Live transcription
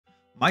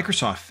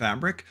Microsoft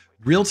Fabric,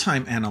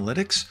 real-time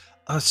analytics,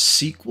 a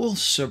SQL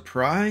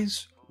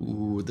surprise.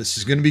 Ooh, this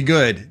is going to be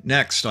good.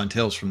 Next on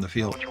Tales from the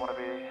Field. What you want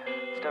to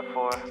be? Step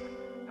 4.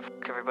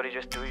 Everybody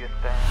just do your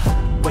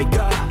thing. Wake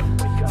up,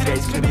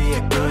 today's gonna be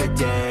a good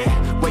day.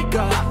 Wake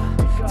up,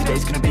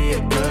 today's gonna be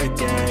a good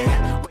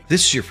day.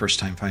 This is your first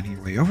time finding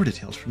your way over to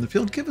Tales from the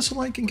Field. Give us a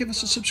like and give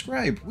us a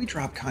subscribe. We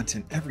drop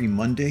content every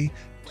Monday,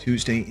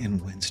 Tuesday,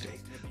 and Wednesday.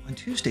 On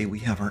Tuesday, we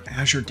have our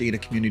Azure Data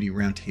Community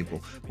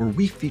Roundtable, where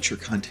we feature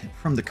content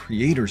from the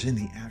creators in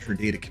the Azure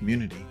Data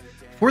Community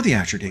for the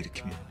Azure Data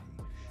Community.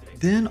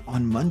 Then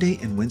on Monday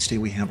and Wednesday,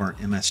 we have our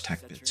MS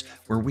Tech Bits,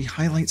 where we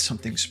highlight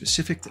something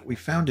specific that we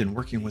found in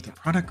working with a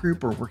product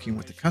group or working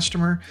with a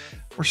customer,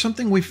 or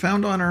something we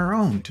found on our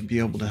own to be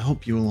able to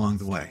help you along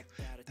the way.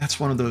 That's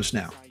one of those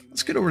now.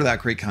 Let's get over to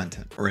that great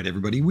content. All right,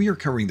 everybody, we are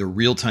covering the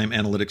real-time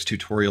analytics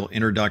tutorial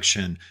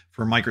introduction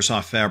for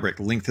Microsoft Fabric.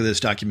 Link to this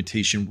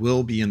documentation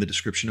will be in the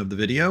description of the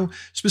video.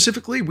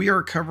 Specifically, we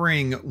are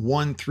covering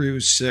 1 through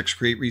 6,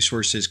 create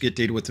resources, get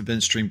data with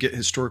Eventstream, get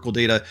historical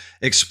data,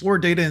 explore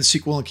data in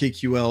SQL and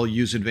KQL,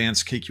 use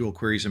advanced KQL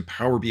queries and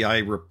Power BI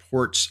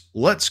reports.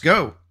 Let's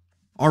go.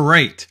 All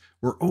right.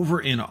 We're over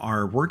in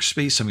our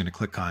workspace. I'm going to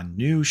click on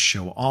New,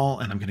 Show All,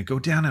 and I'm going to go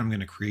down and I'm going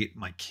to create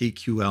my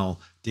KQL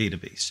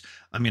database.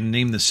 I'm going to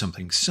name this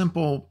something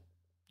simple.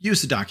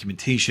 Use the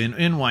documentation,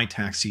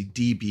 NYTaxi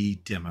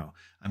DB demo.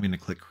 I'm going to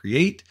click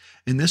Create,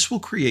 and this will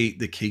create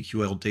the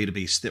KQL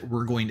database that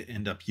we're going to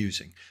end up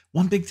using.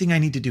 One big thing I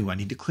need to do, I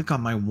need to click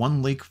on my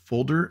OneLake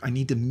folder. I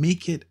need to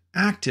make it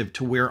active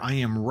to where I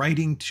am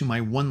writing to my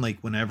OneLake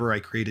whenever I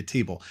create a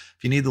table.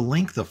 If you need the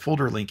link, the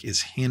folder link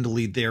is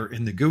handily there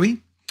in the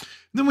GUI.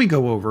 Then we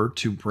go over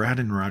to Brad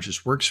and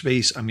Raj's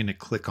workspace. I'm going to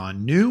click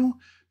on New,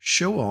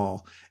 Show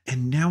All,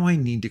 and now I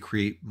need to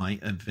create my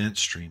event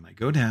stream. I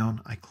go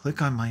down, I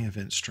click on my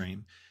event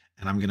stream,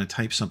 and I'm going to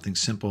type something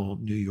simple,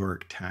 New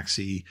York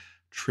Taxi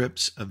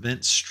Trips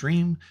Event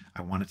Stream.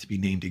 I want it to be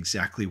named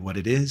exactly what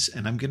it is,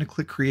 and I'm going to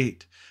click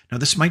Create. Now,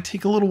 this might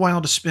take a little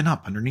while to spin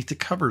up. Underneath the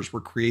covers,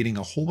 we're creating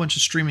a whole bunch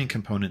of streaming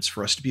components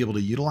for us to be able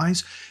to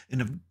utilize in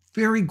a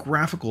very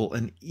graphical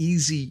and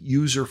easy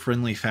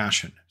user-friendly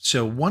fashion.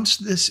 So once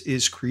this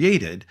is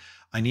created,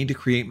 I need to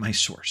create my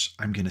source.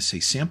 I'm going to say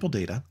sample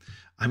data.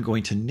 I'm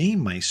going to name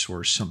my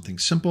source something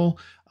simple,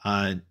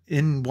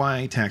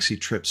 NY Taxi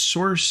Trip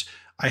Source.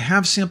 I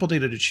have sample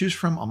data to choose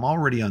from. I'm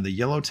already on the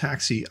yellow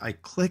taxi. I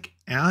click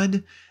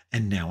Add,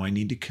 and now I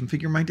need to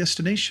configure my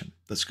destination.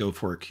 Let's go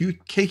for a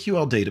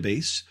KQL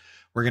database.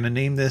 We're going to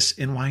name this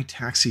NY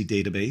Taxi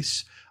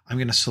Database. I'm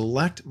going to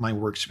select my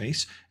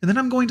workspace, and then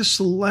I'm going to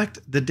select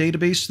the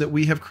database that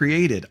we have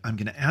created. I'm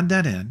going to add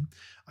that in.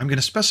 I'm going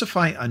to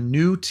specify a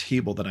new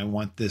table that I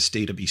want this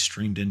data be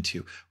streamed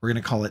into. We're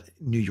going to call it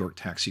New York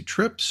Taxi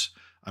Trips.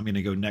 I'm going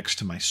to go next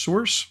to my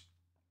source.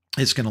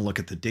 It's going to look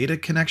at the data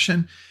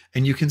connection,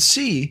 and you can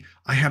see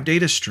I have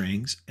data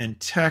strings and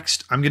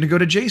text. I'm going to go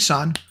to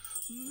JSON.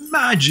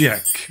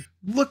 Magic!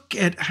 Look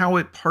at how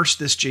it parsed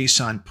this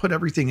JSON, put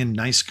everything in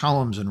nice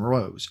columns and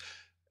rows.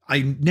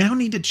 I now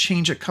need to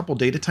change a couple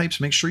data types.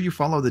 Make sure you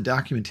follow the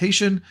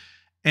documentation.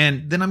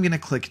 And then I'm going to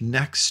click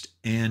Next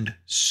and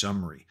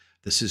Summary.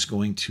 This is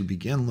going to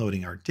begin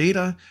loading our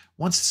data.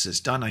 Once this is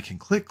done, I can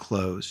click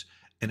Close,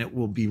 and it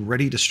will be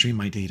ready to stream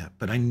my data.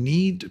 But I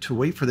need to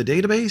wait for the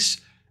database,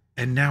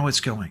 and now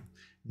it's going.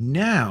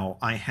 Now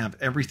I have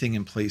everything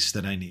in place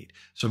that I need.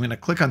 So I'm going to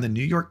click on the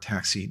New York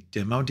Taxi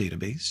Demo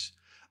Database.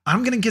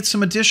 I'm going to get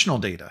some additional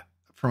data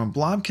from a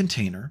blob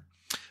container.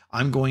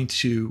 I'm going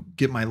to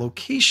get my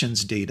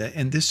locations data,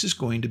 and this is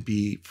going to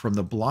be from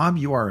the blob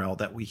URL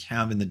that we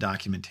have in the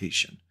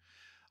documentation.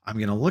 I'm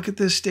going to look at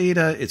this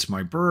data. It's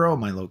my borough,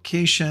 my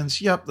locations.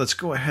 Yep, let's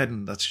go ahead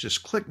and let's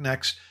just click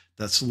Next.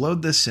 Let's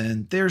load this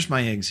in. There's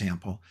my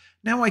example.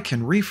 Now I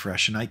can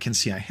refresh, and I can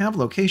see I have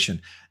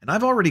location, and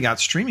I've already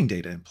got streaming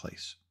data in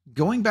place.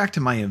 Going back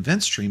to my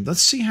event stream,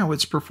 let's see how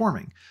it's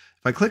performing.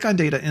 If I click on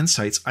Data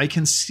Insights, I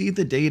can see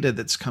the data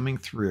that's coming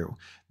through,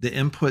 the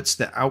inputs,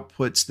 the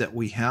outputs that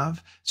we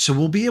have. So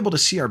we'll be able to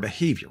see our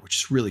behavior, which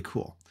is really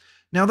cool.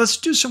 Now let's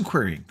do some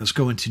querying. Let's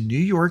go into New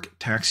York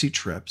Taxi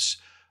Trips.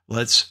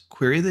 Let's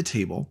query the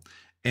table,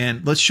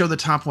 and let's show the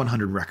top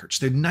 100 records.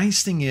 The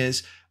nice thing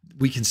is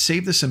we can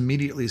save this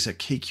immediately as a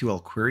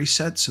KQL query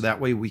set, so that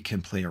way we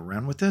can play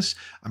around with this.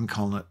 I'm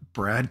calling it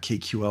Brad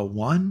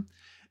KQL1.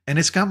 And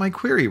it's got my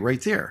query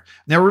right there.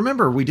 Now,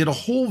 remember, we did a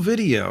whole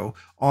video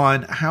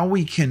on how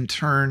we can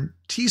turn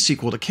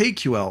T-SQL to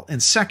KQL in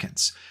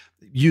seconds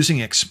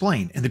using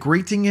Explain. And the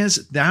great thing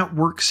is that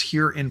works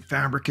here in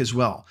Fabric as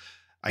well.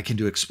 I can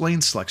do Explain,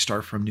 select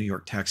star from New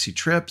York Taxi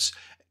Trips.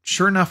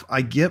 Sure enough,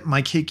 I get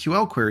my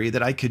KQL query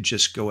that I could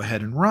just go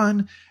ahead and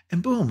run,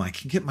 and boom, I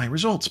can get my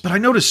results. But I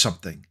noticed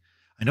something.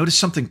 I noticed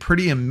something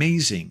pretty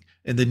amazing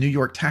in the New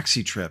York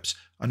Taxi Trips.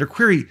 Under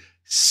Query,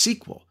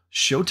 SQL,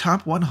 show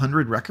top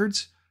 100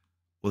 records.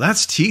 Well,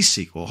 that's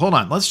T-SQL. Hold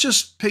on. Let's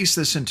just paste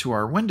this into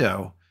our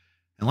window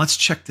and let's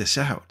check this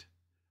out.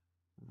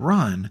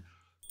 Run.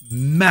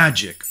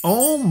 Magic.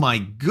 Oh my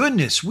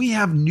goodness. We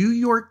have New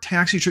York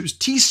Taxi Trips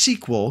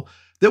T-SQL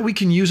that we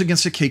can use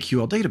against a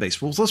KQL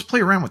database. Well, let's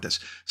play around with this.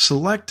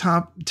 Select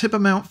top tip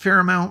amount, fare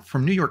amount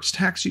from New York's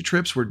taxi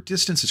trips where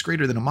distance is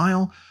greater than a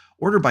mile.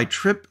 Order by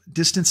trip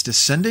distance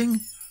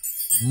descending.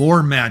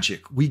 More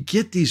magic. We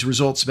get these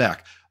results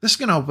back. This is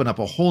going to open up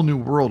a whole new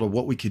world of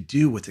what we could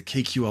do with the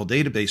KQL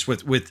database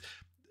with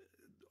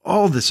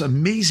all this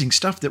amazing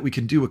stuff that we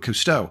can do with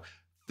Cousteau.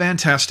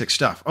 Fantastic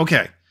stuff.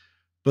 Okay,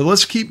 but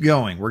let's keep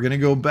going. We're going to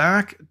go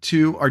back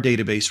to our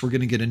database. We're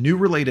going to get a new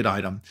related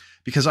item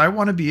because I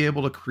want to be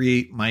able to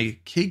create my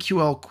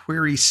KQL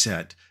query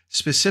set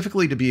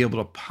specifically to be able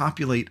to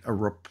populate a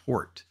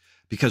report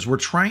because we're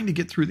trying to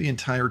get through the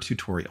entire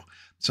tutorial.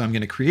 So I'm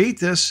going to create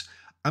this.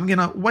 I'm going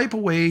to wipe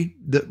away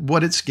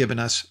what it's given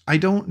us. I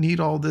don't need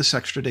all this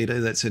extra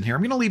data that's in here.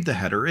 I'm going to leave the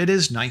header. It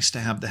is nice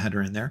to have the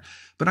header in there,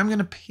 but I'm going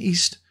to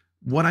paste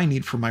what I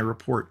need for my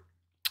report.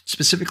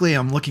 Specifically,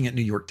 I'm looking at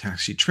New York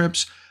taxi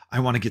trips. I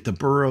want to get the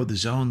borough, the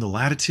zone, the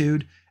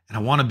latitude, and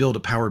I want to build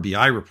a Power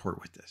BI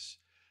report with this.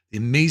 The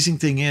amazing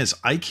thing is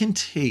I can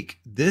take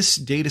this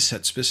data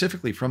set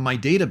specifically from my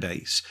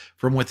database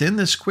from within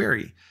this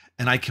query,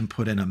 and I can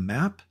put in a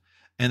map,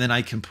 and then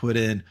I can put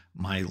in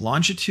my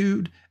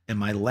longitude and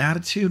my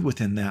latitude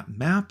within that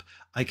map.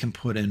 I can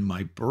put in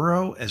my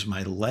borough as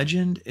my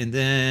legend, and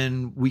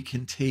then we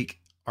can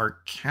take our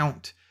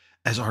count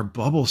as our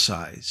bubble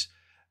size.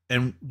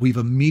 And we've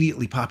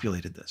immediately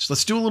populated this.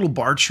 Let's do a little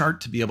bar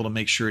chart to be able to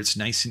make sure it's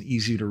nice and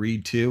easy to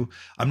read too.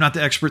 I'm not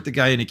the expert the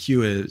Guy in a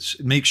Cube is.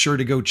 Make sure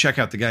to go check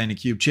out the Guy in a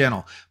Cube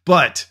channel.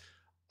 But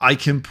I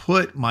can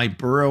put my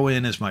borough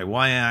in as my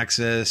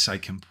y-axis. I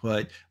can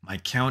put my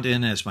count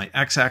in as my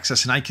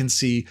x-axis, and I can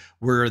see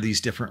where are these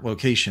different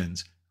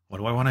locations. What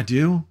do I want to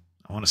do?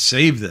 I want to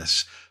save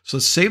this. So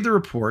let's save the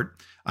report.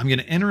 I'm going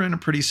to enter in a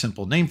pretty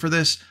simple name for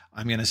this.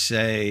 I'm going to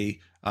say,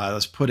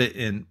 let's put it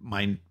in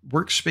my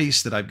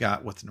workspace that I've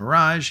got with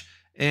Niraj.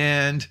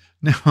 And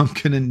now I'm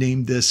going to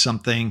name this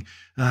something,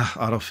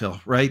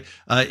 autofill, right?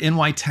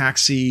 NY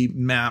Taxi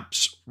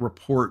Maps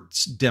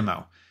Reports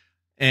Demo.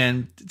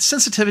 And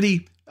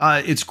sensitivity,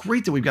 it's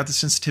great that we've got the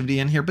sensitivity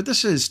in here, but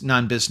this is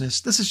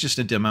non-business. This is just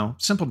a demo,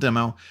 simple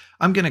demo.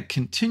 I'm going to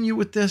continue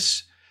with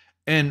this.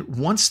 And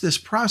once this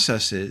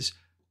processes,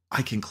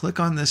 I can click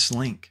on this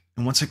link.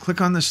 And once I click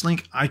on this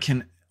link, I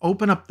can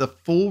open up the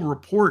full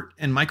report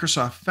in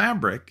Microsoft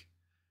Fabric.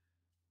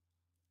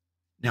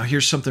 Now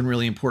here's something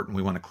really important.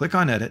 We want to click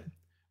on edit.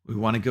 We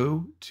want to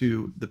go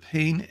to the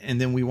pane,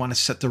 and then we want to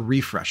set the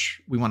refresh.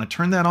 We want to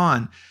turn that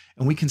on,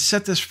 and we can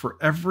set this for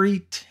every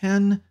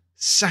 10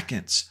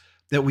 seconds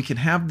that we can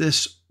have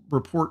this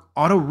report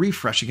auto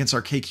refresh against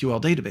our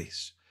KQL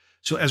database.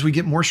 So as we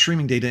get more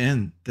streaming data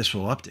in, this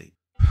will update.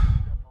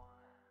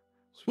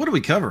 So what do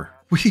we cover?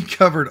 We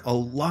covered a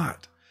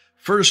lot.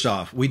 First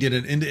off, we did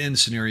an end-to-end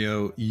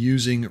scenario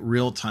using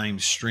real-time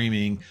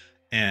streaming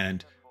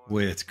and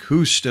with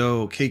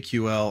Cousteau,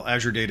 KQL,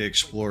 Azure Data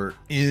Explorer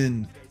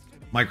in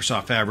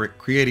Microsoft Fabric,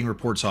 creating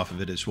reports off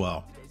of it as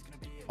well.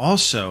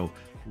 Also,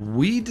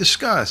 we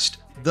discussed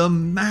the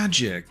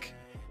magic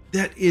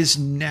that is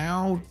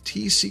now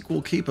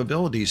T-SQL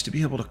capabilities to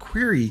be able to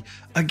query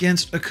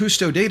against a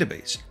Cousteau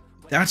database.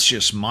 That's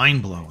just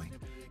mind-blowing.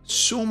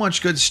 So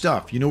much good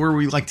stuff. You know where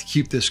we like to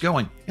keep this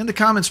going? In the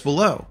comments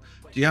below.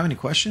 Do you have any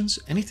questions?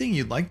 Anything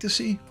you'd like to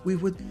see? We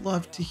would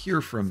love to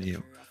hear from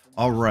you.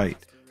 All right.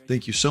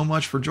 Thank you so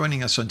much for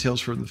joining us on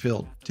Tales from the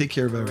Field. Take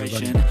care of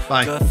everybody.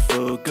 Bye. Good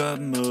food,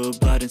 good mood,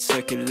 blood in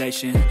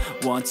circulation.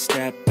 One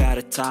step at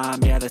a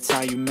time, yeah, that's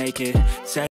how you make it.